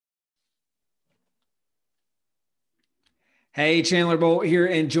Hey, Chandler Bolt here,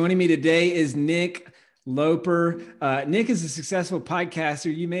 and joining me today is Nick Loper. Nick is a successful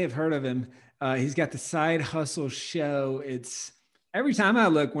podcaster. You may have heard of him. He's got the Side Hustle Show. It's every time I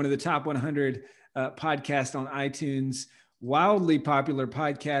look, one of the top 100 podcasts on iTunes, wildly popular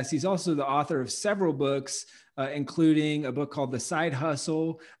podcast. He's also the author of several books, including a book called The Side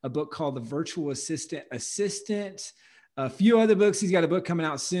Hustle, a book called The Virtual Assistant, a few other books. He's got a book coming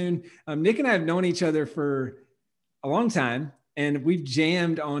out soon. Nick and I have known each other for a long time, and we've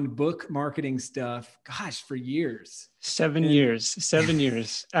jammed on book marketing stuff, gosh, for years. 7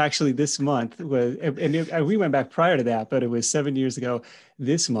 years. Actually, this month was, and we went back prior to that, but it was 7 years ago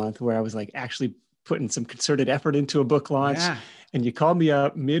this month where I was like actually putting some concerted effort into a book launch. Yeah. And you called me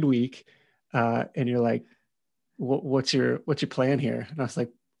up midweek, and you're like, "What's your plan here?" And I was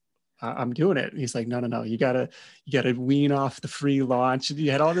like, "I'm doing it." And he's like, "No, you gotta wean off the free launch." And you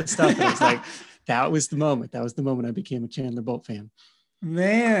had all this stuff, and I was like, that was the moment. That was the moment I became a Chandler Bolt fan.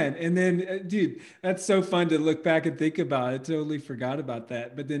 Man. And then, dude, that's so fun to look back and think about. I totally forgot about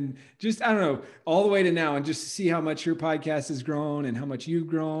that. But then just, I don't know, all the way to now and just to see how much your podcast has grown and how much you've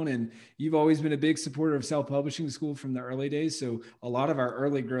grown. And you've always been a big supporter of self-publishing school from the early days. So a lot of our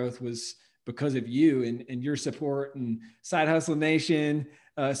early growth was because of you and your support and Side Hustle Nation,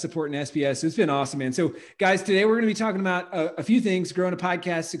 supporting SPS. So it's been awesome, man. So guys, today we're going to be talking about a few things: growing a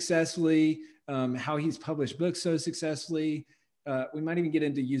podcast successfully, how he's published books so successfully. We might even get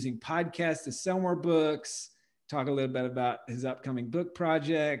into using podcasts to sell more books, talk a little bit about his upcoming book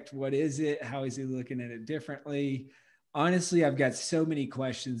project. What is it? How is he looking at it differently? Honestly, I've got so many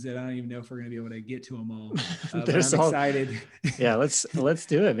questions that I don't even know if we're going to be able to get to them all. But I'm excited. Yeah, let's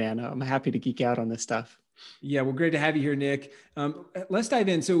do it, man. I'm happy to geek out on this stuff. Yeah, well, great to have you here, Nick. Let's dive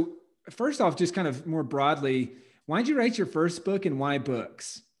in. So first off, just kind of more broadly, why'd you write your first book and why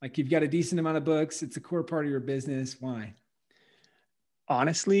books? Like, you've got a decent amount of books. It's a core part of your business. Why?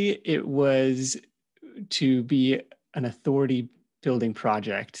 Honestly, it was to be an authority building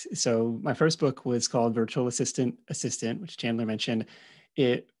project. So my first book was called Virtual Assistant, which Chandler mentioned.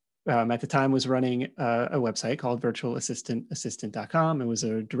 It at the time was running a website called virtualassistantassistant.com. It was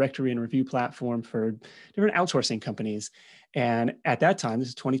a directory and review platform for different outsourcing companies. And at that time, this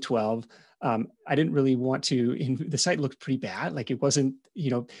is 2012, I didn't really want to, the site looked pretty bad. Like, it wasn't,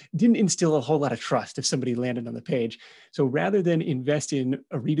 didn't instill a whole lot of trust if somebody landed on the page. So rather than invest in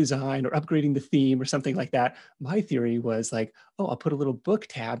a redesign or upgrading the theme or something like that, my theory was like, oh, I'll put a little book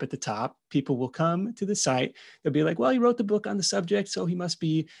tab at the top. People will come to the site. They'll be like, well, he wrote the book on the subject, so he must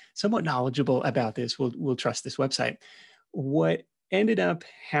be somewhat knowledgeable about this. We'll trust this website. What ended up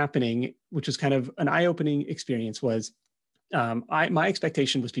happening, which was kind of an eye-opening experience, was my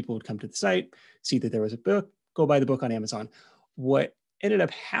expectation was people would come to the site, see that there was a book, go buy the book on Amazon. What ended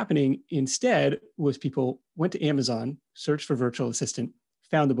up happening instead was people went to Amazon, searched for Virtual Assistant,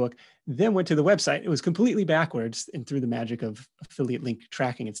 found the book, then went to the website. It was completely backwards, and through the magic of affiliate link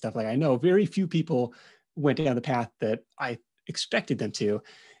tracking and stuff, like, I know very few people went down the path that I expected them to.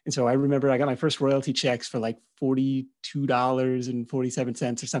 And so I remember I got my first royalty checks for like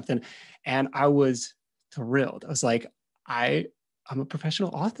 $42.47 or something. And I was thrilled. I was like, I'm a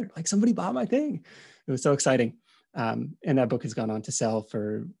professional author. Like, somebody bought my thing. It was so exciting. And that book has gone on to sell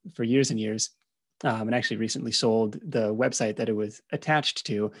for years and years. And actually recently sold the website that it was attached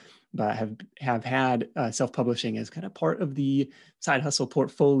to, but have had self-publishing as kind of part of the Side Hustle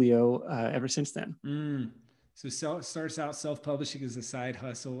portfolio ever since then. So it starts out self-publishing as a side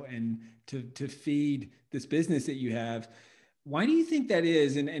hustle and to feed this business that you have. Why do you think that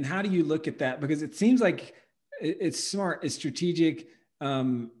is? And how do you look at that? Because it seems like it's smart, it's strategic.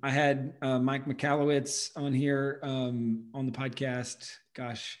 I had Mike Michalowicz on here on the podcast,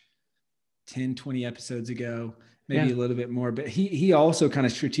 gosh, 10, 20 episodes ago, maybe a little bit more, but he also kind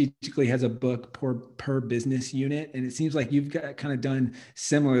of strategically has a book per business unit. And it seems like you've got kind of done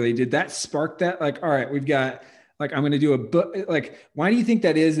similarly. Did that spark that? Like, all right, we've got, like, I'm going to do a book. Like, why do you think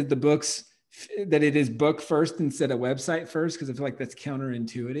that is, that it is book first instead of website first? Because I feel like that's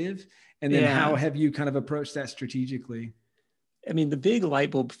counterintuitive. And then how have you kind of approached that strategically? I mean, the big light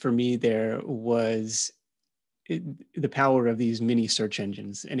bulb for me there was the power of these mini search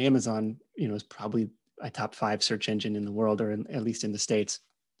engines. And Amazon, is probably a top 5 search engine in the world, or at least in the States.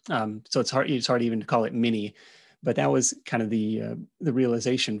 So it's hard even to call it mini. But that was kind of the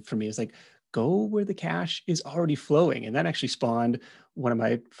realization for me, is like, go where the cash is already flowing. And that actually spawned one of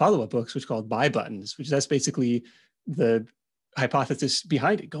my follow-up books, which is called Buy Buttons, which that's basically the hypothesis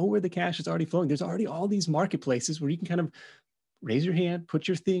behind it. Go where the cash is already flowing. There's already all these marketplaces where you can kind of raise your hand, put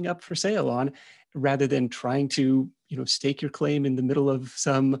your thing up for sale on, rather than trying to, stake your claim in the middle of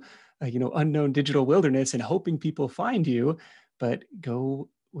some unknown digital wilderness and hoping people find you, but go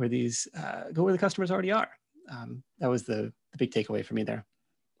where the customers already are. That was the big takeaway for me there.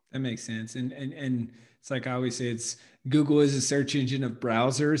 That makes sense. And it's like I always say, it's Google is a search engine of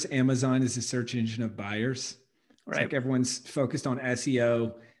browsers. Amazon is a search engine of buyers. It's Right. like everyone's focused on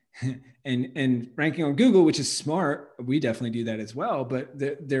SEO and ranking on Google, which is smart. We definitely do that as well, but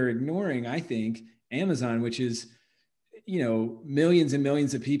they're ignoring, I think, Amazon, which is, millions and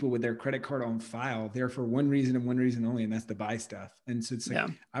millions of people with their credit card on file there for one reason and one reason only, and that's to buy stuff. And so it's like,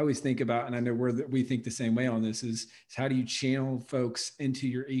 I always think about, and I know we think the same way on this, is how do you channel folks into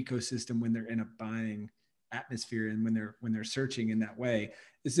your ecosystem when they're in a buying atmosphere and when they're searching in that way.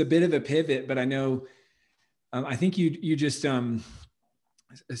 This is a bit of a pivot, but I know, I think you just,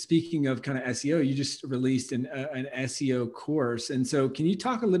 speaking of kind of SEO, you just released an SEO course. And so can you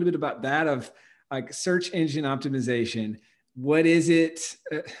talk a little bit about that, of like search engine optimization? What is it?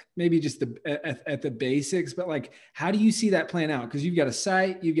 Maybe just at the basics, but like, how do you see that playing out? Because you've got a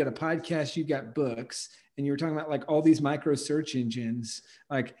site, you've got a podcast, you've got books, and you were talking about like all these micro search engines.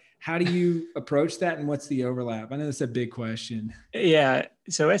 Like, how do you approach that, and what's the overlap? I know that's a big question. Yeah.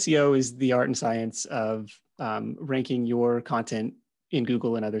 So SEO is the art and science of ranking your content in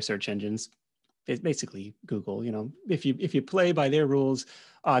Google and other search engines. It's basically Google. If you play by their rules,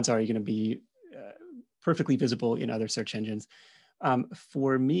 odds are you're going to be perfectly visible in other search engines.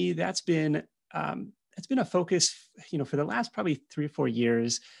 For me, that's been a focus, for the last probably 3 or 4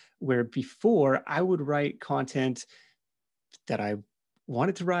 years, where before I would write content that I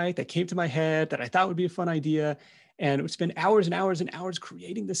wanted to write, that came to my head, that I thought would be a fun idea, and it would spend hours and hours and hours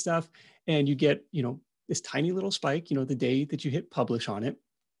creating this stuff. And you get, this tiny little spike, the day that you hit publish on it,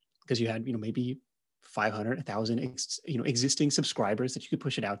 because you had, maybe 500, 1,000, existing subscribers that you could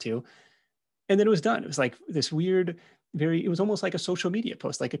push it out to. And then it was done. It was like this weird, it was almost like a social media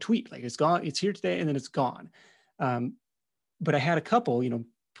post, like a tweet, like it's gone, it's here today, and then it's gone. But I had a couple,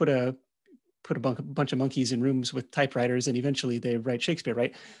 put a bunch of monkeys in rooms with typewriters, and eventually they write Shakespeare,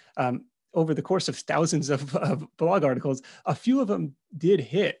 right? Over the course of thousands of blog articles, a few of them did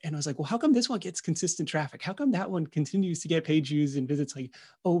hit. And I was like, well, how come this one gets consistent traffic? How come that one continues to get page views and visits like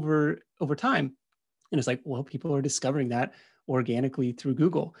over time? And it's like, well, people are discovering that organically through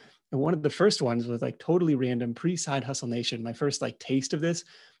Google. And one of the first ones was like totally random, pre-Side Hustle Nation. My first like taste of this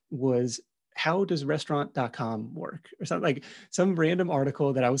was, how does restaurant.com work? Or something, like some random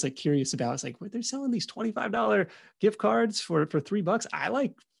article that I was like curious about. It's like, well, they're selling these $25 gift cards for $3.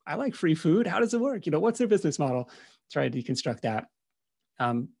 I like free food. How does it work? What's their business model? Try to deconstruct that.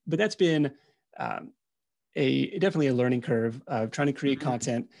 But that's been definitely a learning curve of trying to create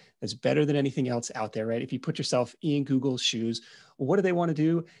content that's better than anything else out there, right? If you put yourself in Google's shoes, what do they want to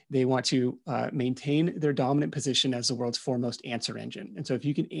do? They want to maintain their dominant position as the world's foremost answer engine. And so if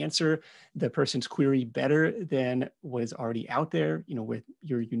you can answer the person's query better than what is already out there, with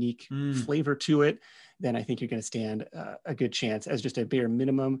your unique flavor to it, then I think you're going to stand a good chance as just a bare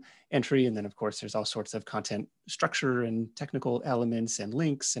minimum entry. And then of course, there's all sorts of content structure and technical elements and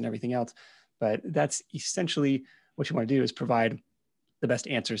links and everything else. But that's essentially what you want to do, is provide the best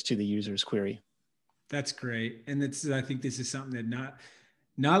answers to the user's query. That's great. And I think this is something that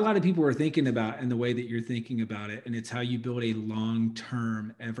not a lot of people are thinking about in the way that you're thinking about it. And it's how you build a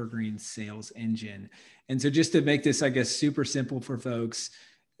long-term evergreen sales engine. And so just to make this, I guess, super simple for folks,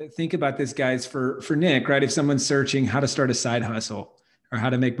 think about this, guys, for Nick, right? If someone's searching how to start a side hustle or how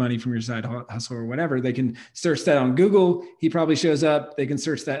to make money from your side hustle or whatever, they can search that on Google. He probably shows up. They can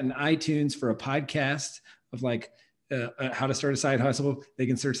search that in iTunes for a podcast of like, how to start a side hustle. They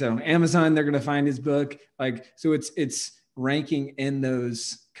can search that on Amazon. They're going to find his book. Like, so it's ranking in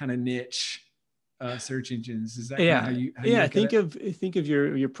those kind of niche search engines. Is that kind of how you think of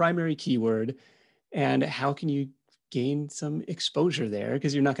your primary keyword and how can you gain some exposure there?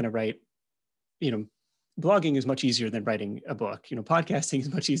 Because you're not going to write, blogging is much easier than writing a book. Podcasting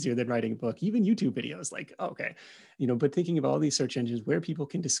is much easier than writing a book. Even YouTube videos, like, okay, but thinking of all these search engines where people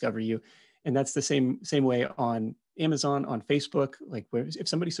can discover you. And that's the same way on Amazon, on Facebook. Like, where if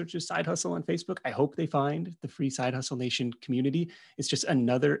somebody searches side hustle on Facebook, I hope they find the free Side Hustle Nation community. It's just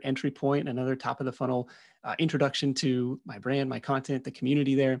another entry point, another top of the funnel introduction to my brand, my content, the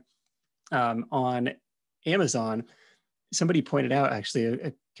community there. On Amazon, somebody pointed out, actually,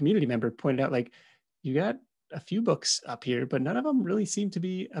 a community member pointed out, like, you got a few books up here, but none of them really seem to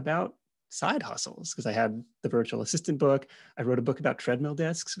be about side hustles. Because I had the virtual assistant book. I wrote a book about treadmill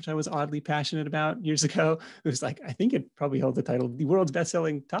desks, which I was oddly passionate about years ago. It was like, I think it probably held the title, the world's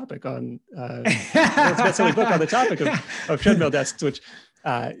best-selling topic on, world's best-selling book on the topic of treadmill desks, which,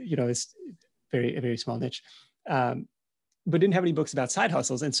 is a very small niche. but didn't have any books about side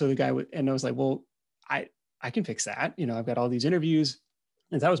hustles. And so the guy and I was like, well, I can fix that. I've got all these interviews.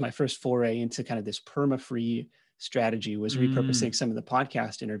 And that was my first foray into kind of this perma-free strategy, was repurposing some of the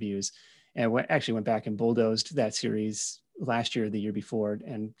podcast interviews. And actually went back and bulldozed that series last year, the year before,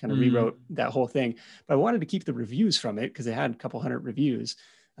 and kind of rewrote that whole thing. But I wanted to keep the reviews from it because it had a couple hundred reviews.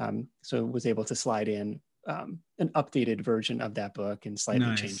 So was able to slide in an updated version of that book and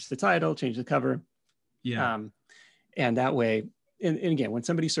slightly change the title, change the cover. Yeah. And that way, and again, when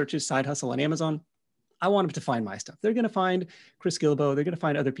somebody searches side hustle on Amazon, I want them to find my stuff. They're going to find Chris Gilbo. They're going to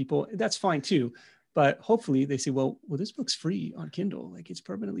find other people. That's fine too. But hopefully they say, well, this book's free on Kindle. Like, it's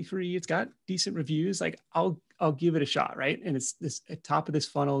permanently free. It's got decent reviews. Like, I'll give it a shot, right? And it's this at top of this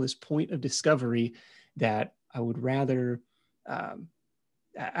funnel, this point of discovery that I would rather, I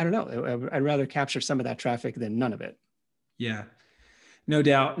don't know. I'd rather capture some of that traffic than none of it. Yeah, no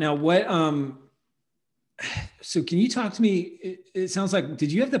doubt. Now, so can you talk to me? It sounds like,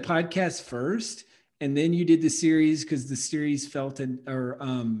 did you have the podcast first and then you did the series because the series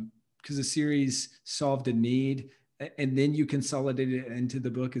because the series solved a need, and then you consolidated it into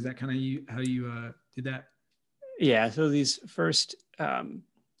the book? Is that kind of how you did that? Yeah. So these first kind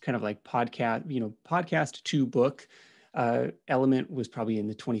of like podcast to book element was probably in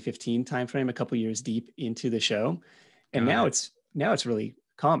the 2015 timeframe, a couple years deep into the show. And now it's really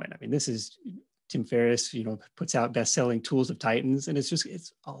common. I mean, this is Tim Ferriss, puts out best-selling Tools of Titans, and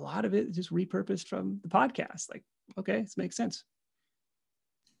it's a lot of it just repurposed from the podcast. Like, okay, this makes sense.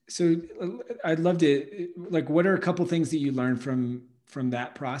 So I'd love to, like, what are a couple things that you learned from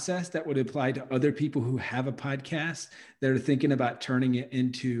that process that would apply to other people who have a podcast that are thinking about turning it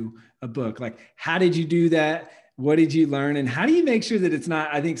into a book? Like, how did you do that? What did you learn? And how do you make sure that it's not,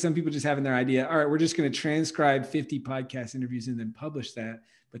 I think some people just having their idea, all right, we're just going to transcribe 50 podcast interviews and then publish that,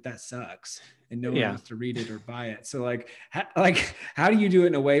 but that sucks and no one wants to read it or buy it. So how do you do it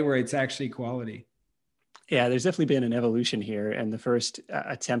in a way where it's actually quality? Yeah, there's definitely been an evolution here. And the first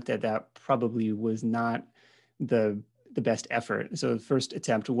attempt at that probably was not the best effort. So the first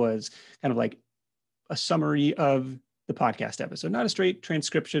attempt was kind of like a summary of the podcast episode, not a straight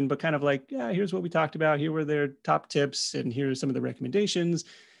transcription, but kind of like, yeah, here's what we talked about. Here were their top tips, and here's some of the recommendations.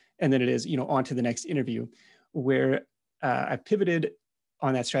 And then it is, on to the next interview. Where I pivoted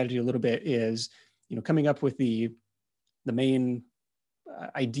on that strategy a little bit is, coming up with the main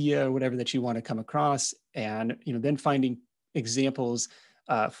idea or whatever that you want to come across, and then finding examples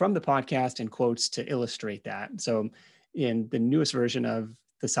from the podcast and quotes to illustrate that. So in the newest version of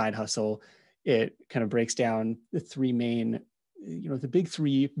the Side Hustle, it kind of breaks down the three main, the big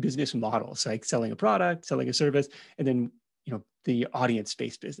three business models, like selling a product, selling a service, and then the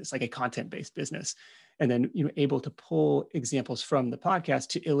audience-based business, like a content-based business. And then able to pull examples from the podcast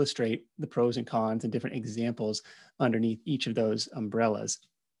to illustrate the pros and cons and different examples underneath each of those umbrellas,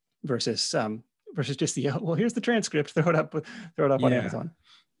 versus just here's the transcript, throw it up on Amazon.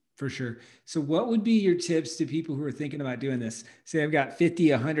 For sure. So what would be your tips to people who are thinking about doing this? Say I've got 50,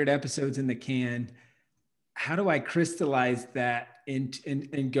 100 episodes in the can. How do I crystallize that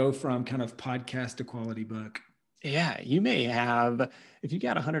and go from kind of podcast to quality book? Yeah, you may have, if you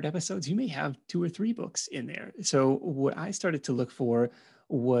got 100 episodes, you may have 2 or 3 books in there. So what I started to look for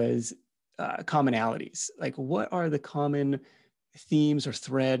was commonalities. Like, what are the common themes or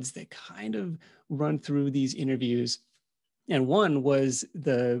threads that kind of run through these interviews? And one was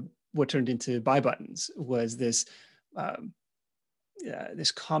what turned into buy buttons, was this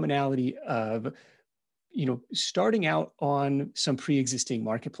this commonality of starting out on some pre-existing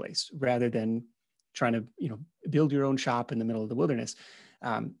marketplace rather than trying to build your own shop in the middle of the wilderness.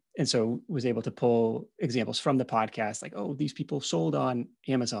 And so was able to pull examples from the podcast, like, oh, these people sold on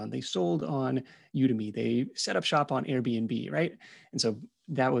Amazon, they sold on Udemy, they set up shop on Airbnb, right? And so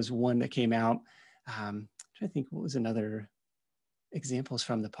that was one that came out. I'm trying to think, what was another examples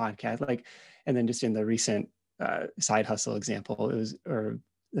from the podcast? And then just in the recent side hustle example, or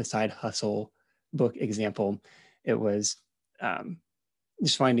the side hustle book example, it was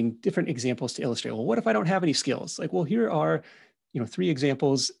just finding different examples to illustrate. Well, what if I don't have any skills? Like, well, here are 3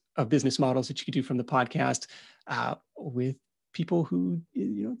 examples of business models that you could do from the podcast with people who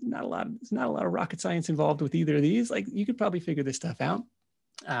there's not a lot of rocket science involved with either of these. Like, you could probably figure this stuff out.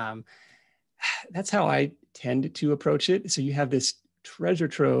 That's how I tend to approach it. So you have this treasure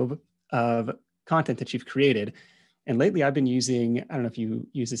trove of content that you've created. And lately I've been using, I don't know if you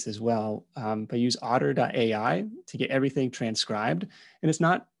use this as well, but I use otter.ai to get everything transcribed. And it's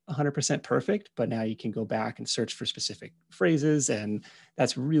not 100% perfect, but now you can go back and search for specific phrases. And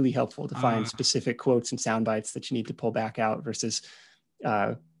that's really helpful to find specific quotes and sound bites that you need to pull back out versus,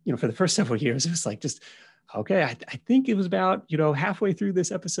 for the first several years, it was like just okay, I think it was about, halfway through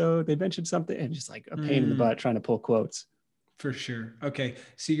this episode, they mentioned something, and just like a pain in the butt trying to pull quotes. For sure. Okay.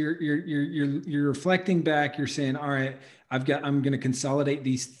 So you're reflecting back. You're saying, all right, I'm going to consolidate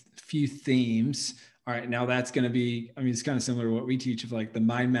these few themes. All right. Now that's going to be, I mean, it's kind of similar to what we teach of like the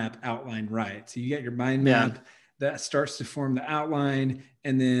mind map outline, right? So you get your mind Yeah. map that starts to form the outline,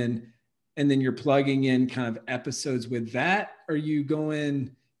 and then you're plugging in kind of episodes with that. Are you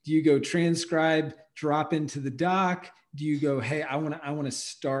going, do you go transcribe, drop into the doc? Do you go, hey, I want to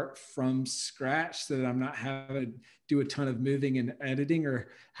start from scratch so that I'm not having do a ton of moving and editing, or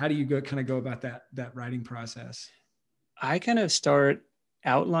how do you go about that writing process? I kind of start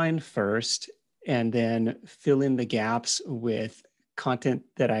outline first and then fill in the gaps with content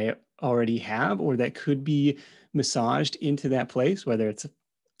that I already have or that could be massaged into that place, whether it's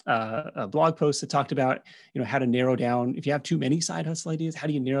a blog post that talked about, how to narrow down, if you have too many side hustle ideas, how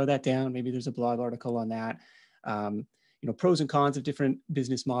do you narrow that down? Maybe there's a blog article on that. Pros and cons of different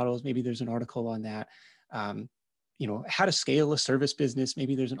business models. Maybe there's an article on that. How to scale a service business.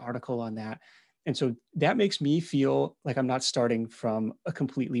 Maybe there's an article on that. And so that makes me feel like I'm not starting from a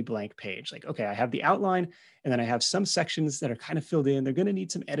completely blank page. Like, okay, I have the outline and then I have some sections that are kind of filled in. They're going to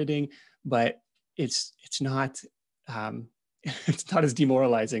need some editing, but it's not, it's not as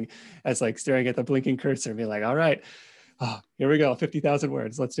demoralizing as like staring at the blinking cursor and being like, all right, here we go, 50,000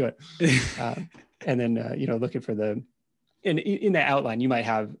 words, let's do it. And then, looking for in the outline, you might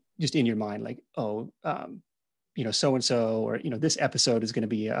have just in your mind, like, so-and-so, or, this episode is going to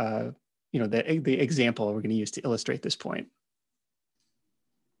be, the example we're going to use to illustrate this point.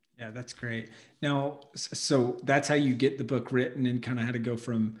 Yeah, that's great. Now, so that's how you get the book written and kind of how to go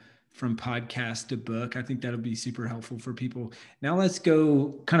from podcast to book. I think that'll be super helpful for people. Now let's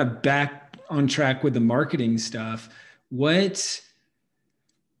go kind of back on track with the marketing stuff. Which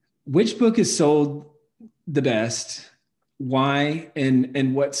book is sold the best? Why?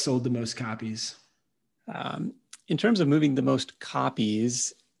 And what sold the most copies? In terms of moving the most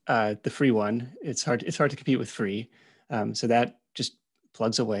copies, the free one, it's hard to compete with free. So that just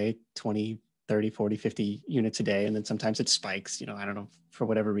plugs away 20, 30, 40, 50 units a day. And then sometimes it spikes, I don't know, for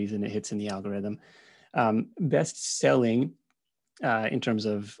whatever reason, it hits in the algorithm. Best selling in terms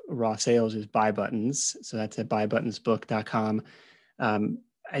of raw sales is Buy Buttons. So that's at buybuttonsbook.com.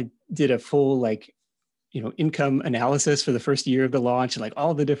 I did a full income analysis for the first year of the launch and like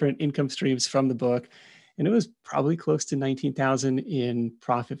all the different income streams from the book. And it was probably close to 19,000 in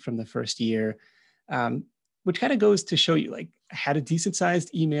profit from the first year, which kind of goes to show you, like, I had a decent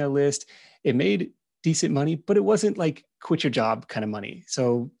sized email list. It made decent money, but it wasn't like quit your job kind of money.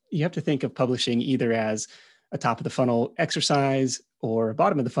 So you have to think of publishing either as a top of the funnel exercise or a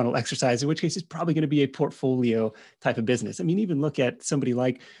bottom of the funnel exercise, in which case it's probably going to be a portfolio type of business. I mean, even look at somebody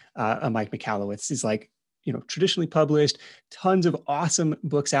like a Mike Michalowicz. He's like, traditionally published, tons of awesome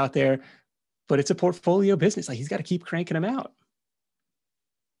books out there, but it's a portfolio business. Like, he's got to keep cranking them out.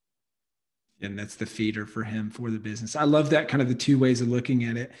 And that's the feeder for him for the business. I love that, kind of the two ways of looking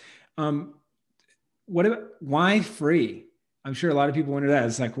at it. What about why free? I'm sure a lot of people wonder that.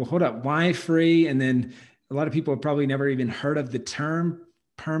 It's like, well, hold up, why free? And then a lot of people have probably never even heard of the term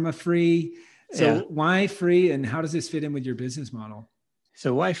perma-free. So why free, and how does this fit in with your business model?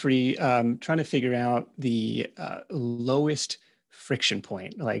 So why free? Trying to figure out the lowest friction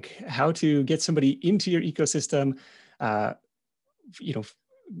point, like how to get somebody into your ecosystem,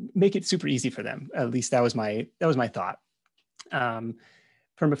 make it super easy for them. At least that was my thought.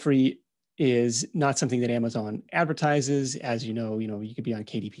 Perma-free is not something that Amazon advertises. As you know, you could be on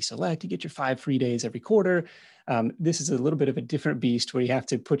KDP Select, you get your 5 free days every quarter. This is a little bit of a different beast where you have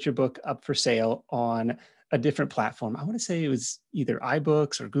to put your book up for sale on a different platform. I want to say it was either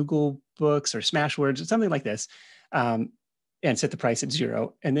iBooks or Google Books or Smashwords or something like this, and set the price at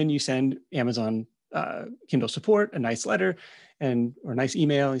 $0. And then you send Amazon Kindle support a nice letter or a nice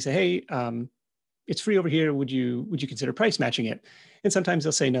email, and you say, hey, it's free over here. Would you consider price matching it? And sometimes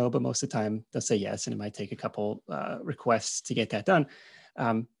they'll say no, but most of the time they'll say yes. And it might take a couple requests to get that done.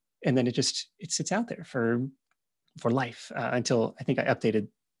 And then it sits out there for life until I think I updated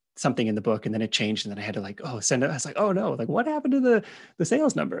something in the book, and then it changed, and then I had to send it. I was like, oh no, like what happened to the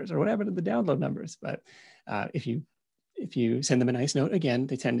sales numbers, or what happened to the download numbers? But if you send them a nice note, again,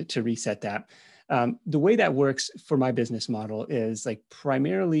 they tend to reset that. The way that works for my business model is like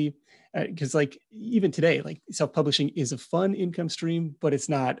primarily because even today, like self-publishing is a fun income stream, but it's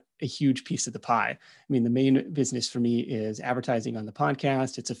not a huge piece of the pie. I mean, the main business for me is advertising on the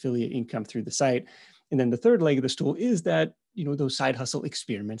podcast. It's affiliate income through the site. And then the third leg of the stool is that, those side hustle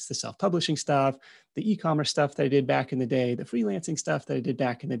experiments, the self-publishing stuff, the e-commerce stuff that I did back in the day, the freelancing stuff that I did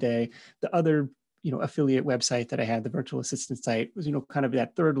back in the day, the other affiliate website that I had, the virtual assistant site, was, kind of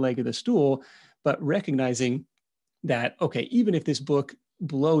that third leg of the stool, but recognizing that, okay, even if this book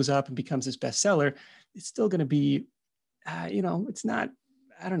blows up and becomes this bestseller, it's still going to be, it's not,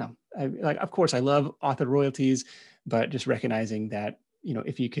 I don't know. Of course, I love author royalties, but just recognizing that,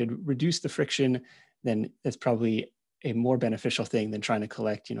 if you could reduce the friction, then that's probably a more beneficial thing than trying to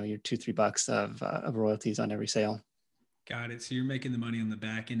collect, your $2-3 of royalties on every sale. Got it. So you're making the money on the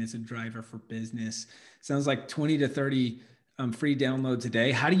back end as a driver for business. Sounds like 20 to 30 free downloads a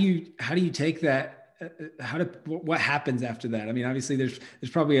day. How do you take that? What happens after that? I mean, obviously there's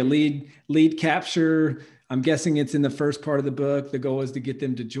probably a lead capture. I'm guessing it's in the first part of the book. The goal is to get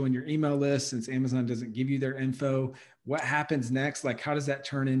them to join your email list since Amazon doesn't give you their info. What happens next? Like, how does that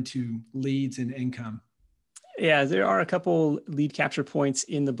turn into leads and income? Yeah, there are a couple lead capture points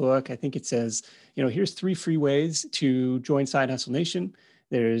in the book. I think it says, here's 3 free ways to join Side Hustle Nation.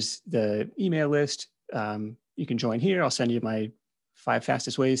 There's the email list. You can join here. I'll send you my 5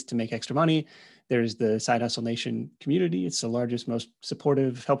 fastest ways to make extra money. There's the Side Hustle Nation community. It's the largest, most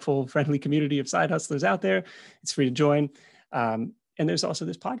supportive, helpful, friendly community of side hustlers out there. It's free to join. And there's also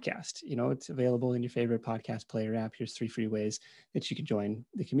this podcast. It's available in your favorite podcast player app. Here's 3 free ways that you can join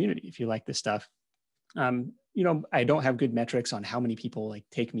the community if you like this stuff. I don't have good metrics on how many people like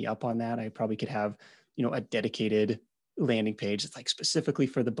take me up on that. I probably could have, a dedicated landing page that's like specifically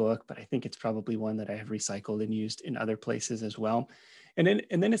for the book, but I think it's probably one that I have recycled and used in other places as well. And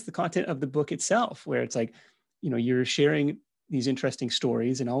then it's the content of the book itself, where it's like, you're sharing these interesting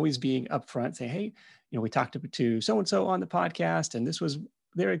stories and always being upfront, say, hey, we talked to so-and-so on the podcast, and this was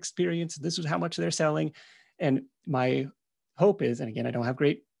their experience. This was how much they're selling. And my hope is, and again, I don't have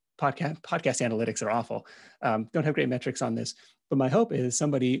great podcast analytics are awful. Don't have great metrics on this, but my hope is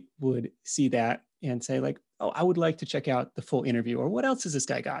somebody would see that and say like, oh, I would like to check out the full interview, or what else has this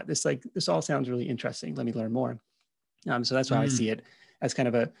guy got? This all sounds really interesting. Let me learn more. So that's why I see it as kind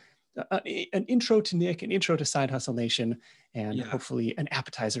of an intro to Nick, an intro to Side Hustle Nation, and hopefully an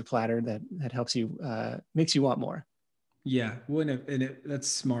appetizer platter that helps you, makes you want more. Yeah. Well, that's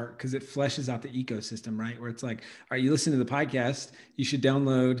smart because it fleshes out the ecosystem, right? Where it's like, all right, you listen to the podcast, you should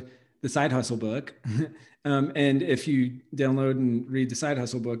download the Side Hustle book. And if you download and read the Side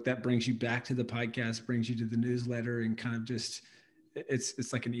Hustle book, that brings you back to the podcast, brings you to the newsletter, and kind of just,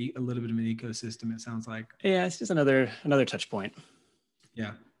 it's like a little bit of an ecosystem, it sounds like. Yeah. It's just another touch point.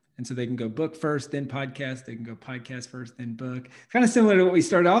 Yeah. And so they can go book first, then podcast. They can go podcast first, then book. Kind of similar to what we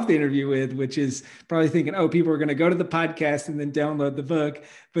started off the interview with, which is probably thinking, oh, people are going to go to the podcast and then download the book.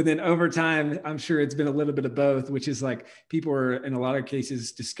 But then over time, I'm sure it's been a little bit of both, which is like people are in a lot of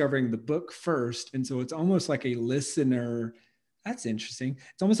cases discovering the book first. And so it's almost like a listener. That's interesting.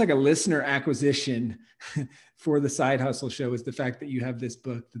 It's almost like a listener acquisition for the Side Hustle show, is the fact that you have this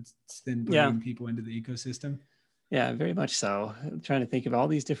book that's then bringing people into the ecosystem. Yeah, very much so. I'm trying to think of all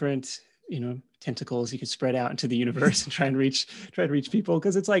these different, tentacles you could spread out into the universe and try to reach people.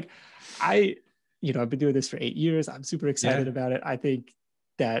 Cause it's like, I've been doing this for 8 years. I'm super excited about it. I think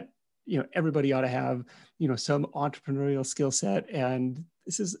that, everybody ought to have, some entrepreneurial skill set. And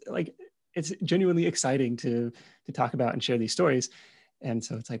this is like, it's genuinely exciting to talk about and share these stories. And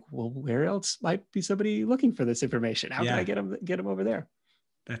so it's like, well, where else might be somebody looking for this information? How can I get them over there?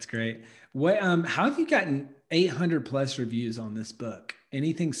 That's great. What, how have you gotten 800 plus reviews on this book?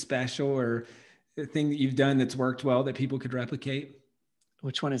 Anything special or thing that you've done that's worked well that people could replicate?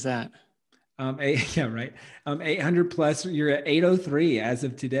 Which one is that? 800 plus. You're at 803 as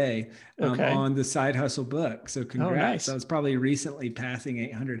of today on the Side Hustle book. So congrats. Oh, nice. That was probably recently passing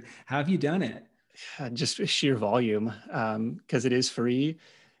 800. How have you done it? Just sheer volume. Cause it is free.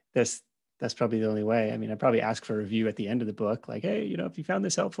 That's probably the only way. I mean, I probably ask for a review at the end of the book, like, hey, if you found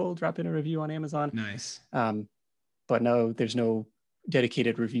this helpful, drop in a review on Amazon. Nice. But no, there's no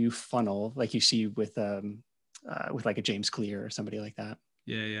dedicated review funnel like you see with like a James Clear or somebody like that.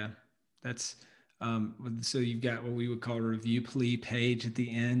 Yeah. That's so you've got what we would call a review plea page at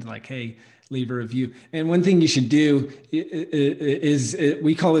the end, like, hey, leave a review. And one thing you should do is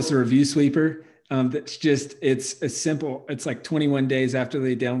we call this a review sweeper. It's a simple, it's like 21 days after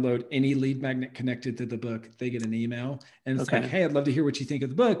they download any lead magnet connected to the book, they get an email and it's like, hey, I'd love to hear what you think of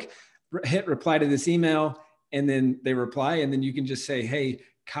the book. Hit reply to this email. And then they reply. And then you can just say, hey,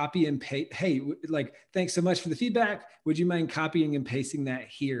 copy and paste. Hey, like, thanks so much for the feedback. Would you mind copying and pasting that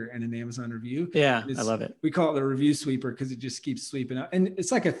here in an Amazon review? Yeah, I love it. We call it the review sweeper because it just keeps sweeping up. And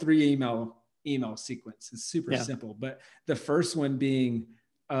it's like a 3 email sequence. It's super simple. But the first one being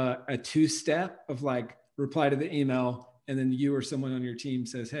a 2-step of like reply to the email, and then you or someone on your team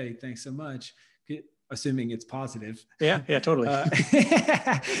says, hey, thanks so much. assuming it's positive. Yeah, totally.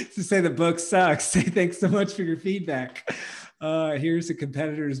 To say the book sucks, say thanks so much for your feedback. Here's a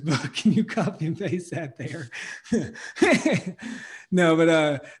competitor's book. Can you copy and paste that there? No,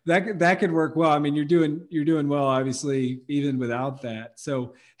 but that could work well. I mean, you're doing well, obviously, even without that.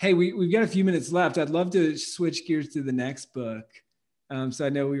 So, hey, we've got a few minutes left. I'd love to switch gears to the next book. So I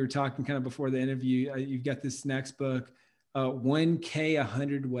know we were talking kind of before the interview. You've got this next book, 1K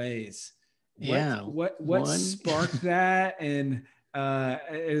 100 Ways. What sparked that? And I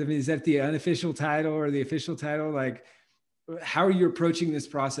mean, is that the unofficial title or the official title? Like, how are you approaching this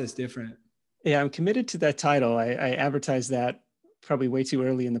process different? Yeah, I'm committed to that title. I advertised that probably way too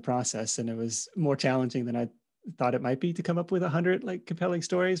early in the process, and it was more challenging than I thought it might be to come up with 100 like compelling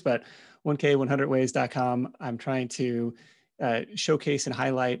stories. But 1K100ways.com, I'm trying to showcase and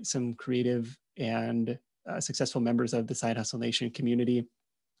highlight some creative and successful members of the Side Hustle Nation community.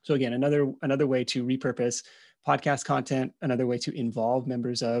 So again, another way to repurpose podcast content, another way to involve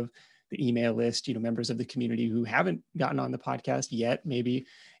members of the email list, members of the community who haven't gotten on the podcast yet, maybe.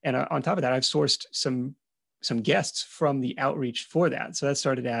 And on top of that, I've sourced some guests from the outreach for that. So that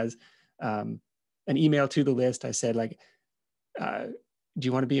started as an email to the list. I said, like, do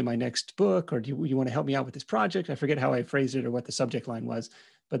you want to be in my next book, or do you want to help me out with this project? I forget how I phrased it or what the subject line was,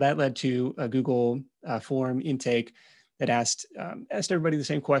 but that led to a Google form intake that asked everybody the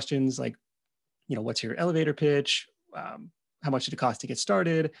same questions, like, what's your elevator pitch? How much did it cost to get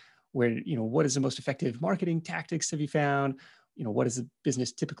started? Where, what is the most effective marketing tactics have you found? What does a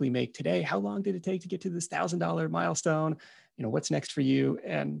business typically make today? How long did it take to get to this $1,000 milestone? What's next for you?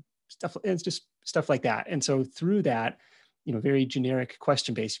 And stuff, and it's just stuff like that. And so through that, very generic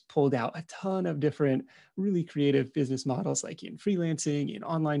question base, pulled out a ton of different really creative business models, like in freelancing, in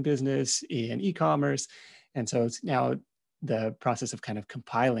online business, in e-commerce. And so it's now the process of kind of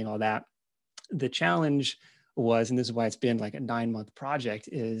compiling all that. The challenge was, and this is why it's been like a 9-month project,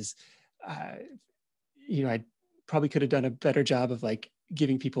 is, I probably could have done a better job of like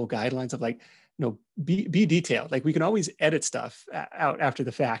giving people guidelines of like, be detailed. Like, we can always edit stuff out after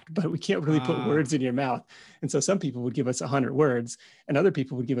the fact, but we can't really put words in your mouth. And so some people would give us 100 words and other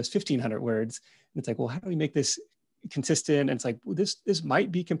people would give us 1,500 words. And it's like, well, how do we make this consistent? And it's like, well, this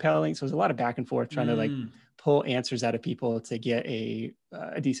might be compelling. So there's a lot of back and forth trying to like pull answers out of people to get a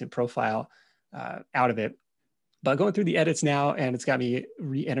decent profile out of it. But going through the edits now, and it's got me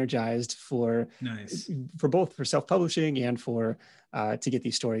re-energized for both for self-publishing and for to get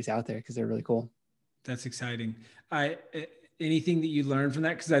these stories out there, because they're really cool. That's exciting. Anything that you learned from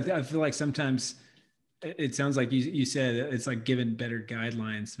that? Because I feel like sometimes it sounds like you said it's like giving better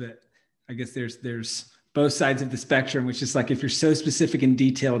guidelines, but I guess there's both sides of the spectrum, which is like, if you're so specific and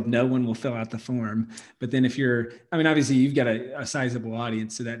detailed, no one will fill out the form. But then if you're, I mean, obviously you've got a sizable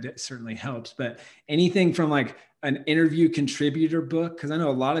audience, so that certainly helps. But anything from like an interview contributor book, because I know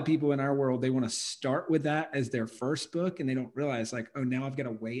a lot of people in our world, they want to start with that as their first book, and they don't realize like, oh, now I've got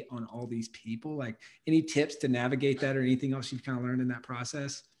to wait on all these people. Like, any tips to navigate that, or anything else you've kind of learned in that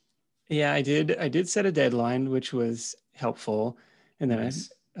process? Yeah, I did set a deadline, which was helpful. And then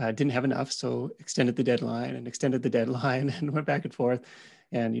I didn't have enough, so extended the deadline and went back and forth,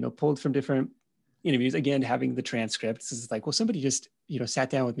 and pulled from different interviews. Again, having the transcripts is like, well, somebody just sat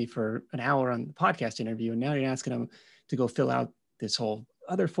down with me for an hour on the podcast interview, and now you're asking them to go fill out this whole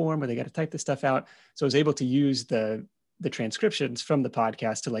other form where they got to type this stuff out. So I was able to use the transcriptions from the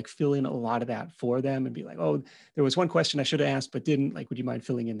podcast to like fill in a lot of that for them and be like, oh, there was one question I should have asked but didn't. Like, would you mind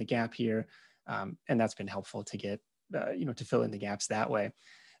filling in the gap here? And that's been helpful to get to fill in the gaps that way.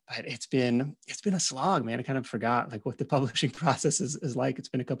 But it's been a slog, man. I kind of forgot like what the publishing process is like. It's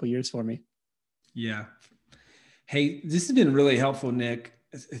been a couple of years for me. Yeah. Hey, this has been really helpful, Nick.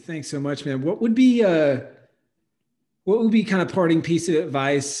 Thanks so much, man. What would be kind of parting piece of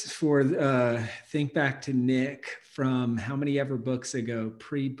advice for think back to Nick from how many ever books ago,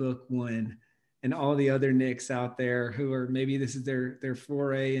 pre-book one, and all the other Nicks out there who are, maybe this is their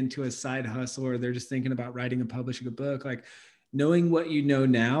foray into a side hustle, or they're just thinking about writing and publishing a book. Like, knowing what you know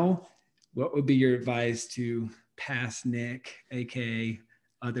now, what would be your advice to past Nick, aka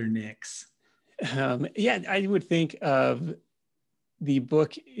other Nicks? Yeah, I would think of the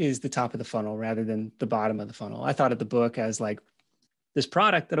book is the top of the funnel rather than the bottom of the funnel. I thought of the book as like this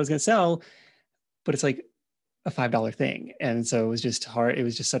product that I was going to sell, but it's like a $5 thing. And so it was just hard. It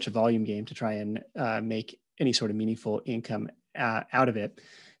was just such a volume game to try and make any sort of meaningful income out of it.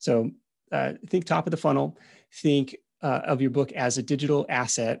 So think top of the funnel, think of your book as a digital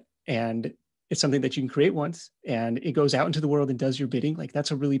asset, and it's something that you can create once and it goes out into the world and does your bidding. Like,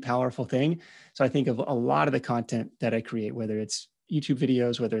 that's a really powerful thing. So I think of a lot of the content that I create, whether it's YouTube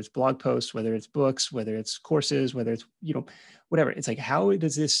videos, whether it's blog posts, whether it's books, whether it's courses, whether it's, whatever. It's like, how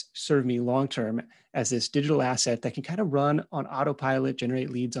does this serve me long-term as this digital asset that can kind of run on autopilot, generate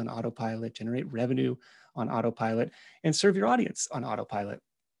leads on autopilot, generate revenue on autopilot, and serve your audience on autopilot?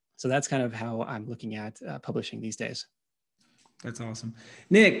 So that's kind of how I'm looking at publishing these days. That's awesome.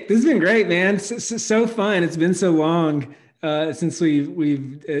 Nick, this has been great, man. So fun. It's been so long since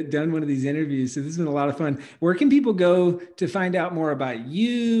we've done one of these interviews. So this has been a lot of fun. Where can people go to find out more about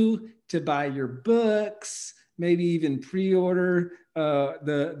you, to buy your books, maybe even pre-order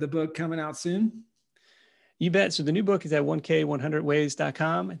the book coming out soon? You bet. So the new book is at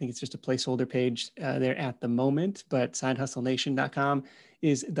 1K100ways.com. I think it's just a placeholder page there at the moment, but sidehustlenation.com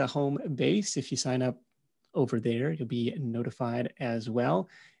is the home base. If you sign up over there, you'll be notified as well.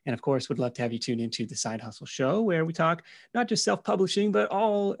 And of course, would love to have you tune into the Side Hustle Show, where we talk not just self-publishing, but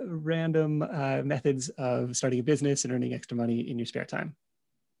all random methods of starting a business and earning extra money in your spare time.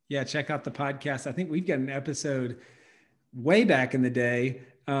 Yeah, check out the podcast. I think we've got an episode way back in the day.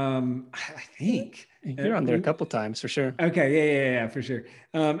 I think you're on there a couple times for sure. Okay, yeah, for sure.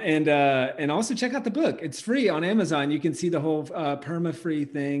 And also check out the book. It's free on Amazon. You can see the whole perma-free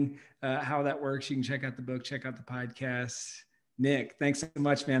thing, how that works. You can check out the book, check out the podcast. Nick, thanks so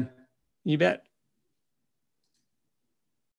much, man. You bet.